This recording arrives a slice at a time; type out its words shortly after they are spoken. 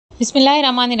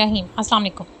Bismillahirrahmanirrahim. Assalamu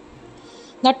alaikum.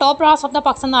 The top brass of the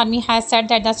Pakistan Army has said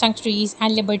that the sanctuaries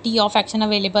and liberty of action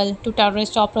available to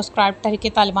terrorists or proscribed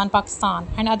Taliban Pakistan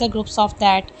and other groups of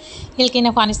that ilk in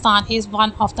Afghanistan is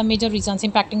one of the major reasons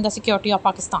impacting the security of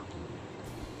Pakistan.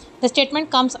 The statement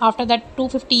comes after the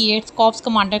 258th Corps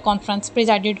Commander Conference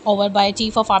presided over by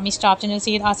Chief of Army Staff General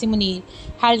Syed Asim Munir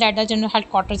held at the General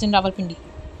Headquarters in Rawalpindi.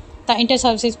 The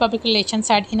Inter-Services Public Relations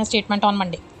said in a statement on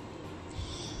Monday.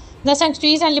 The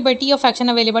sanctuaries and liberty of action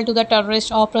available to the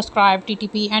terrorists or proscribed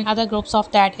TTP and other groups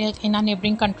of that ilk in a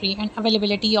neighboring country and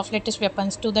availability of latest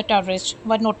weapons to the terrorists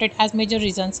were noted as major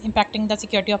reasons impacting the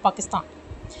security of Pakistan.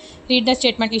 Read the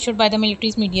statement issued by the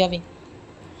military's media wing.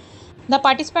 The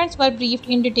participants were briefed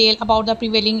in detail about the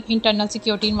prevailing internal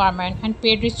security environment and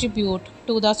paid rich tribute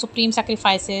to the supreme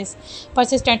sacrifices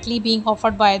persistently being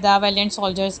offered by the valiant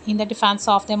soldiers in the defense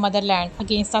of their motherland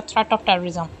against the threat of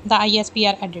terrorism, the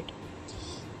ISPR added.